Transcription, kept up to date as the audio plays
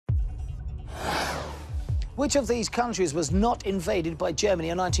Which of these countries was not invaded by Germany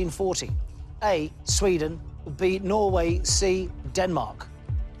in 1940? A, Sweden, B, Norway, C, Denmark.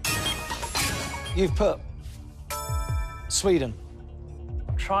 You've put Sweden.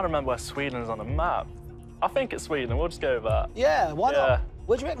 I'm trying to remember where Sweden is on the map. I think it's Sweden. We'll just go with that. Yeah, why not?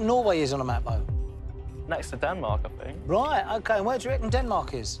 Where do you reckon Norway is on a map, though? Next to Denmark, I think. Right, OK. And where do you reckon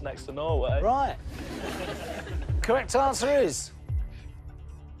Denmark is? Next to Norway. Right. Correct answer is...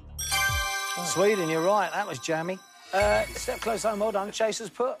 Sweden, you're right. That was jammy. Step close home, well done. Chaser's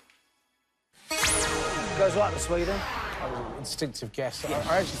put. Goes right to Sweden. That was an instinctive guess.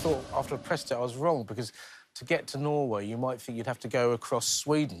 I actually thought, after I pressed it, I was wrong, because to get to Norway, you might think you'd have to go across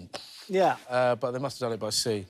Sweden. Yeah. But they must have done it by sea.